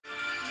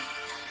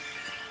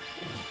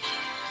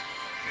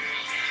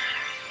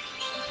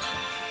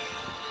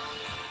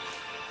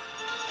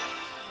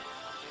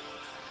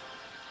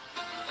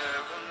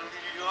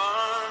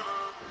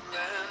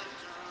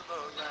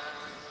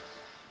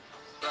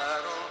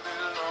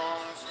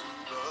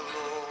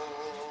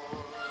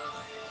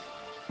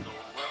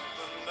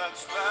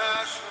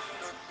passion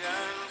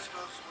against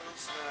us will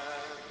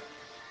stand.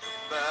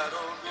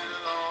 Battle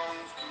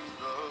belongs to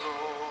the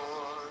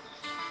Lord.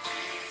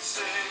 We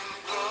sing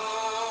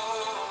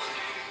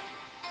glory,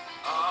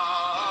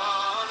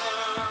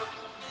 honor,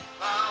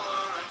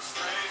 power, and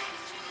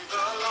strength to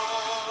the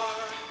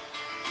Lord.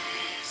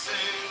 We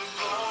sing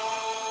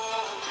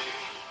glory,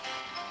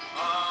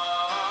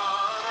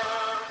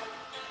 honor,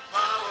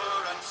 power,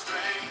 and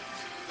strength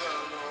to the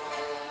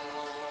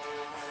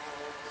Lord.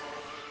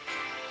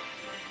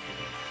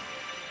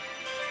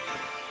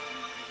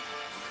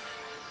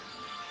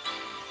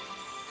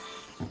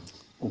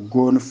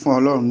 Ògo ni fún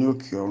Ọlọ́run ní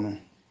òkè ọ̀run.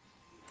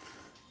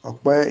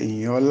 Ọpẹ́,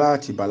 ìyìn, ọlá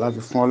àti ìbà la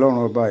fi fún Ọlọ́run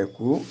ọba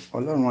àìkú,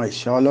 Ọlọ́run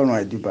àìṣá, Ọlọ́run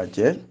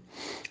àìdìbàjẹ́,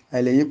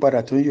 àìlèyípadà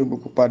tó ń yí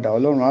gbogbo padà,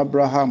 Ọlọ́run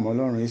Abraham,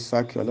 Ọlọ́run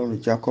Isaki, Ọlọ́run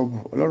Jacob,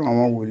 Ọlọ́run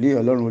àwọn wòlíì,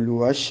 Ọlọ́run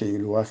Olúwaṣeyì,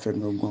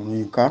 Olúwafẹ́mi Ògùnrún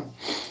Yínká,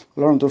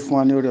 Ọlọ́run tó fún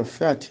wa ní oore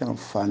ọ̀fẹ́ àti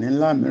àǹfààní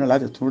ńlá mìíràn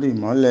láti tún rí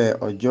ìmọ́lẹ̀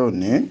ọjọ́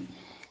òní.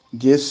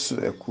 Jésù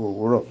ẹ kú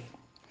òwúrọ̀.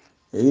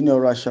 Èyí ni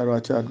ọ̀rọ̀ àṣàrò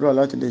àti àdúrà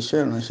láti iléeṣẹ́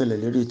ìránṣẹ́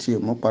ìlérí ti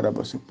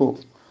ìmúpadàbọ̀sípò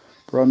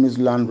Promise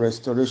Land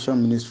Restoration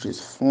Ministries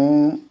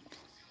fún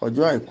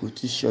ọjọ́ àìkú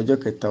tí ṣe ọjọ́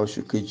kẹta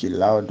oṣù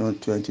kejìlá ọdún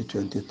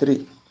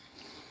 2023.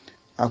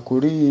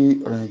 Àkórí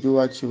ìrìnàjò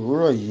wa ti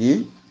òwúrọ̀ yìí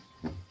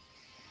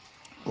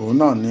òun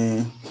náà ni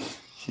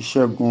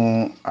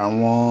ṣíṣẹ́gun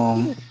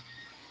àwọn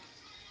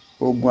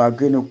ogun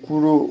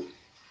agénikúrò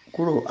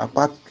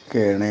apá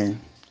kẹrin.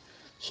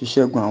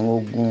 Ṣíṣẹ́gun àwọn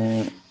ogun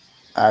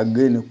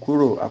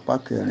agénikúrò apá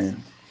kẹrin.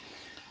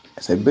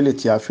 Ẹsẹ̀ Bíbélì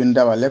tí a fi ń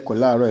dá wa lẹ́kọ̀ọ́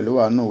láàárọ̀ ìlú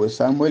wa nínú ìwé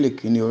Sámúẹ́lì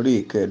kínní orí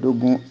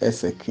ìkẹẹ̀dógún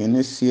ẹsẹ̀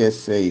kínní sí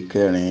ẹsẹ̀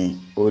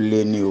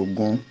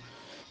ìkẹrìnléníogún.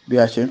 Bí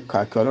a ṣe ń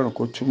kà kí Ọlọ́run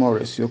kó túmọ̀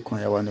rẹ̀ sí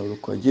ọkàn wa ní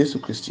orúkọ Jésù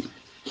Kristi.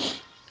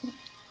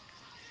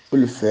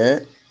 Olùfẹ́,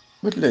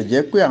 bó tilẹ̀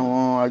jẹ́ pé àwọn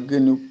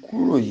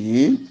agénikúrò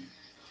yìí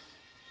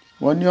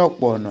wọ́n ní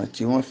ọ̀pọ̀ ọ̀nà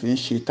tí wọ́n fi ń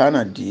ṣe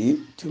tánàdí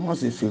tí wọ́n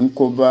sì fi ń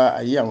kó bá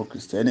ayé àwọn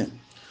Kìrìsìtẹ́nì,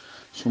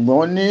 ṣùgbọ́n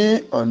wọ́n ní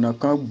ọ̀nà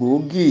kan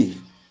gbòógì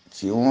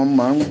tí wọ́n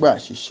máa ń gbà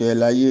ṣiṣẹ́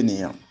láyé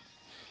ènìyàn.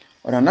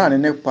 Ọ̀nà náà ni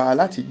nípa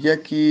láti jẹ́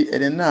kí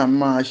ẹni náà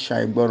máa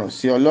ṣàìgbọràn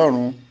sí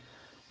Ọlọ́run,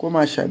 kó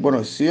máa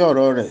ṣàìgbọràn sí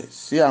ọ̀rọ̀ rẹ̀,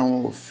 sí àwọn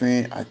òfin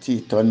àti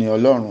ìtọ́ni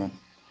Ọlọ́run,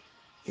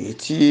 èyí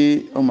tí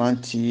ó máa ń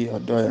ti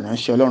ọ̀dọ̀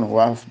ìránṣẹ́ Ọlọ́run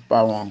wá bá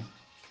wọn.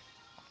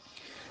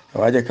 Ẹ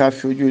wá jẹ́ ká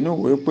fi ojú inú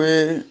wò pé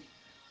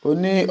ó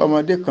ní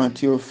ọmọdé kan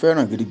tí ó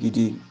fẹ́ràn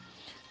gidigidi,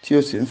 tí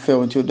ó sì ń fẹ́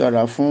ohun tí ó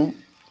dára fún.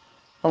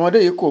 Ọmọdé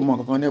yìí kò mọ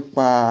kankan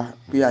nípa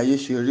bí ayé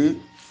ṣe rí.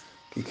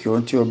 Kìkì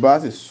ohun tí o bá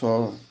sì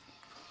sọ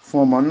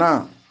fún ọmọ náà,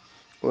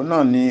 òun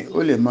náà ni ó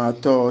lè máa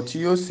tọ́ ọ, tí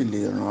yóò sì lè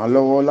ràn án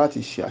lọ́wọ́ láti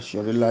ṣe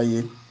àṣeyọrí láyé.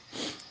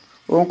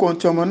 Ohunkóhun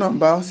tí ọmọ náà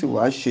bá sì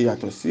wá ṣe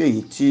yàtọ̀ sí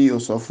èyí tí o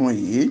sọ fún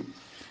yìí,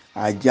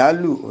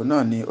 àjálù òun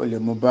náà ni ó lè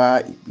mú bá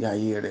ìgbé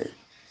ayé rẹ̀.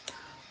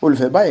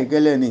 Olùfẹ́, báyìí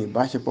gẹ́lẹ́ ni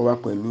ìbáṣepọ̀ wa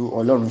pẹ̀lú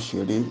Ọlọ́run ṣe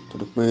rí,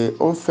 torí pé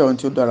ó ń fẹ́ ohun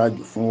tí ó dára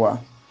jù fún wa,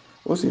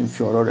 ó sì ń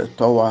fi ọ̀rọ̀ rẹ̀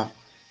tọ́ wa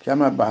kí a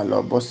má bàa lọ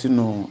bọ́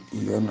sínú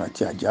ìyọnu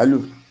àti àjálù.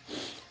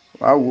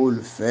 Wá wo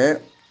olùfẹ́,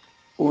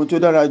 ohun tí ó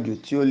dára jù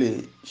tí ó lè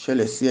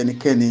ṣẹlẹ̀ sí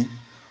ẹnikẹ́ni,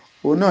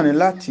 òun náà ni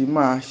láti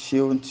máa ṣe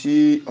ohun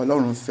tí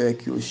Ọlọ́run fẹ́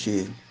kí o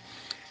ṣe,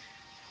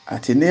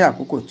 àti ní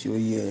àkókò tí ó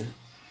yẹ,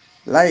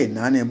 láì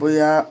náání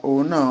bóyá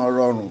ohun náà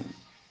rọrùn,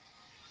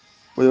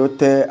 bóyá ó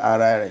tẹ́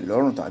ara rẹ̀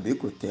lọ́rùn tàbí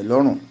kò tẹ́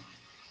lọ́rùn.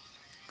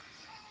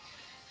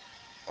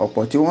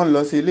 Ọ̀pọ̀ tí wọ́n lọ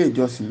sí ilé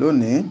ìjọsìn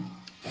lónìí,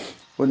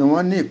 ó ní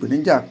wọ́n ní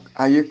ìpèníjà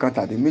ayé kan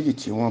tàbí méjì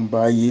tí wọ́n ń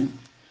bá yé,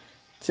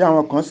 tí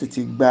àwọn kan sì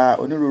ti gba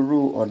onírúurú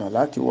ọ̀nà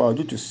láti wá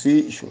ojútùú sí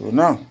ìṣòro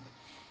náà.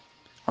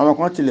 Àwọn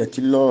kan tilẹ̀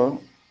ti lọ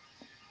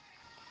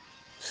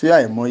sí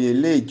àìmọye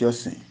ilé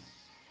ìjọsìn,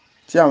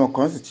 tí àwọn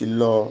kan sì ti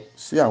lọ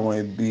sí àwọn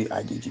ibi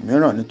àjèjì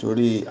mìíràn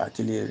nítorí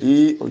àti lè rí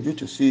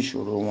ojútùú sí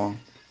ìṣòro wọn.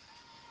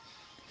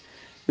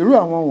 Irú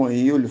àwọn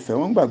wọ̀nyí, olùfẹ́,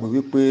 wọ́n gbàgbé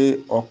wípé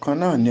ọ̀kan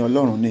náà ni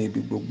Ọlọ́run ní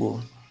ibi gbogbo.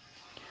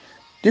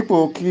 Dípò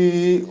kí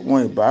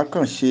wọn ìbá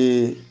kàn ṣe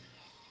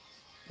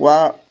wá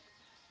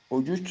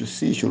ojútùú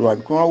sí ìṣòro,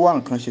 àbí kí wọ́n wá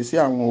nǹkan ṣe sí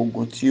àwọn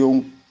ogun tí ó ń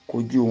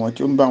kojú wọn,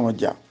 tí ó ń bá wọn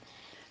jà,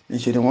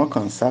 níṣe ni wọ́n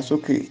kàn ń sá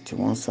sókè tí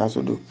wọ́n ń sá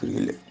sódò kiri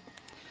ilẹ̀.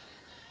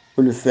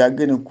 Olùfẹ́,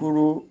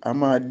 agénikúrò a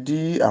máa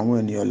dí àwọn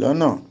ènìyàn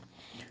lọ́nà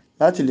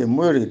láti lè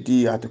mú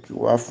èrèdí àtòkè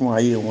wá fún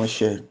ayé wọn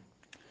ṣẹ,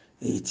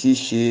 èyí tí í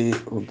ṣe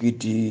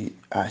ògidì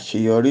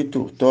àṣeyọrí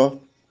tòótọ́.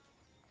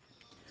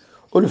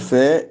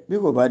 Olùfẹ́, bí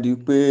kò bá di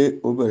pé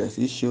o bẹ̀rẹ̀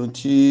sí ṣe ohun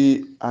tí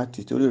a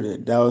ti torí rẹ̀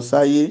dá ọ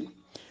sáyé,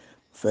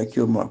 fẹ́ kí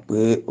o mọ̀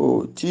pé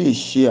o ò tí ì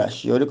ṣe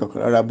àṣeyọrí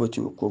kankan rárá bó ti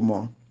wù kó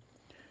mọ.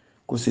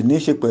 Kò sì ní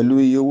í ṣe pẹ̀lú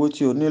iye owó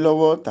tí o ní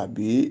lọ́wọ́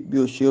tàbí bí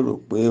o ṣe rò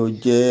pé o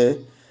jẹ́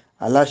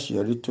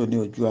aláṣeyọrí tó ní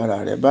ojú ara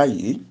rẹ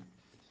báyìí.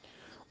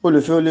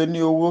 Olùfẹ́, o lè ní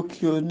owó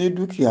kí o ní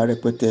dúkìá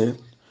rẹpẹtẹ,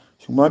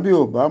 ṣùgbọ́n bí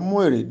o bá mú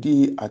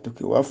èrèdí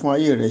àtòkè wá fún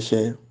ayé rẹ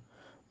ṣẹ,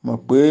 mọ̀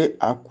pé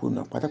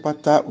àkùnà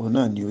pátápátá òun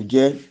náà ni ó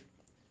jẹ́.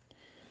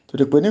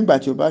 Torí pé nígbà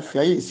tí o bá fi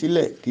ayé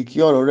sílẹ̀, kìkì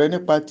ọ̀rọ̀ rẹ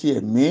nípa ti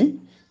ẹ̀mí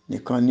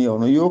nìkan ni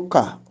ọ̀run yóò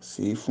kà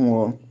sí fún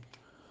ọ.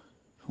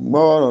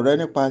 Ṣùgbọ́n ọ̀rọ̀ rẹ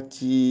nípa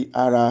ti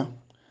ara,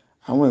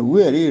 àwọn ìwé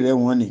ẹ̀rí rẹ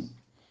wọ̀n ní,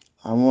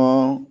 àwọn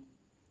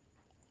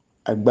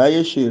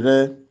àgbáyéṣe rẹ,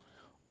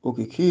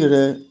 òkìkí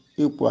rẹ,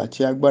 ipò àti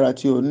agbára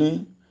tí o ní,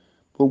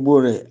 gbogbo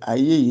rẹ̀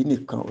ayé yìí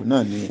nìkan òun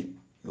náà ni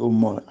ó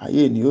mọ̀,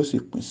 ayé ni ó sì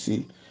pín sí.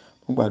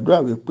 Mo gbàdúrà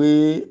wípé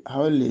a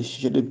ó lè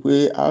ṣiṣẹ́ dé pé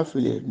a ó fi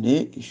lè ní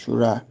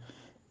ìṣúra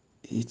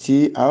èyí tí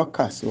a ó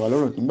kà sí wa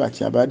lọ́rùn nígbà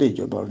tí a bá dé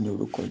ìjọba ọ̀run ní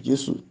orúkọ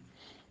Jésù.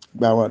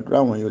 Gba àwọn àdúrà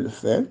wọ̀nyí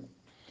olùfẹ́.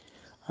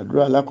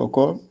 Àdúrà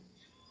alákọ̀ọ́kọ́: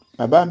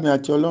 bàbá mi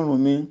àti Ọlọ́run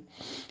mi,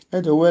 ẹ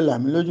jọ̀wọ́ ẹ là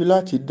mí lójú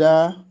láti dá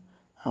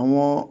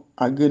àwọn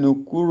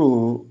agẹnukúrò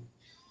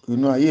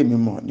inú ayé mi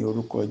mọ̀ ní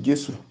orúkọ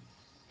Jésù.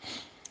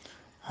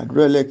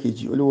 Àdúrà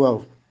ẹlẹ́ẹ̀kejì: Olúwa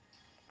o,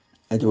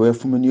 ẹ jọ̀wọ́ ẹ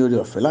fún mi ní oore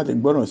ọ̀fẹ́ láti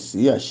gbọ́ràn sí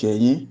àṣẹ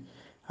yín,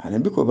 àní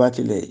bí kò bá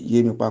tilẹ̀ yé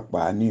mi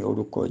pàápàá ní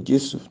orúkọ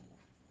Jésù.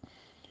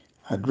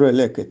 Àdúrà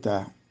ẹlẹ́ẹ̀kẹta: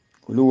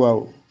 Olúwa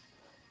o,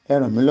 ẹ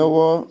ràn mí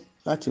lọ́wọ́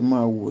láti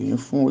máa wò yín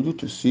fún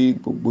ojútùú sí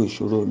gbogbo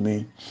ìṣòro mi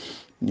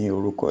ní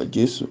orúkọ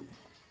Jésù.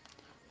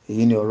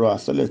 Èyí ni ọ̀rọ̀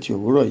àsọlẹ̀ ti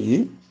òwúrọ̀ yìí.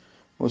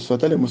 Mo sọ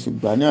tẹ́lẹ̀, mo sì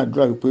gbà ní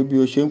àdúrà wípé bí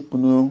o ṣe ń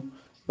pinnu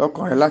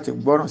lọ́kàn rẹ láti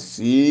gbọ́ràn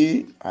sí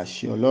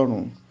àṣẹ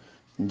Ọlọ́run,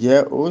 ǹjẹ́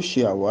ó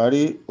ṣe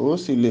àwárí, ó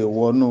sì lè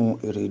wọnú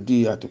èrèdí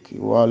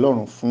àtòkèwá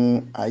Ọlọ́run fún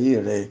ayé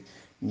rẹ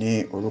ní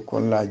orúkọ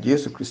ńlá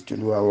Jésù Kristi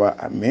Olúwa wa.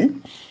 Àmín.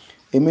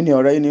 Èmi ni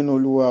ọ̀rẹ́ yín nínú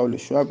Olúwa,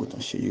 olùṣọ́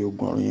àgùntàn Ṣèyí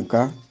Ogun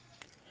Ọ̀rúnyìnká.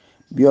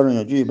 Bí ọ̀rọ̀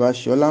ìyànjú yìí bá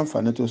ṣe ọ́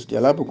láǹfààní tó sì di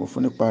alábùkún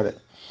fún nípa rẹ̀,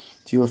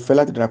 tí o fẹ́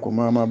láti darapọ̀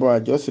mọ́ máa bá wa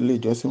jọ́sìn ilé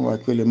ìjọsìn wa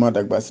kí o lè máa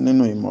dàgbà sí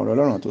nínú ìmọ̀ ọ̀rọ̀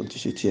Ọlọ́run tó ti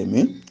ṣe ti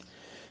ẹ̀mí.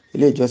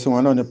 Ilé ìjọsìn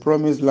wa náà ni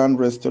Promise Land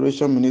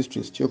Restoration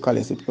Ministries tí ó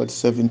kalẹ̀ sí plot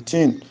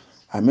 17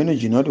 Aminu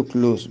Jinadu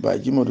Close by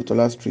Jimoh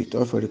Tola Street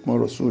off Erikmon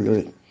Road,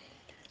 Surulere.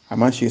 A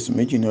máa ń ṣe ìsìn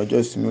méjì ní ọjọ́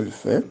ìsinmi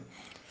olùfẹ́.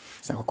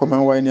 Ìsìn àkọ́kọ́ máa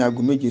ń wáyé ní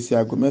aago 7 sí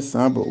aago 9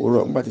 àbọ̀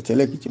òwúrọ̀, nígbà tí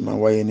ẹlẹ́ẹ̀kejì máa ń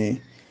wáyé ní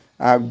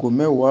aago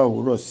 10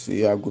 òwúrọ̀ sí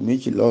aago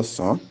 12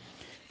 ọ̀sán.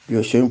 Bí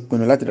o ṣe ń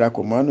pinnu láti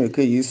darapọ̀ mọ́ àánú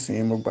èké yìí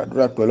sìn, mo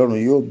gbàdúrà pé Ọlọ́run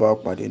yóò bá ọ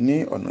pàdé ní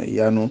ọ̀nà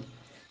ìyanu,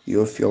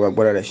 yóò fi ọwọ́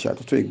agbára rẹ̀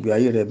ṣàtúntò ìgbé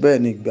ayé rẹ, bẹ́ẹ̀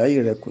ni ìgbé ayé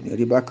rẹ kò ní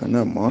rí bákan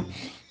náà mọ́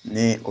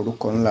ní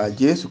orúkọ ńlá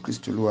Jésù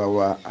Kristi Olúwa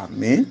wa.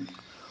 Àmín.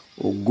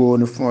 Ògo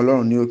ni fún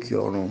Ọlọ́run ní òkè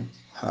ọ̀run.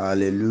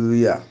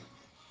 Hallelujah.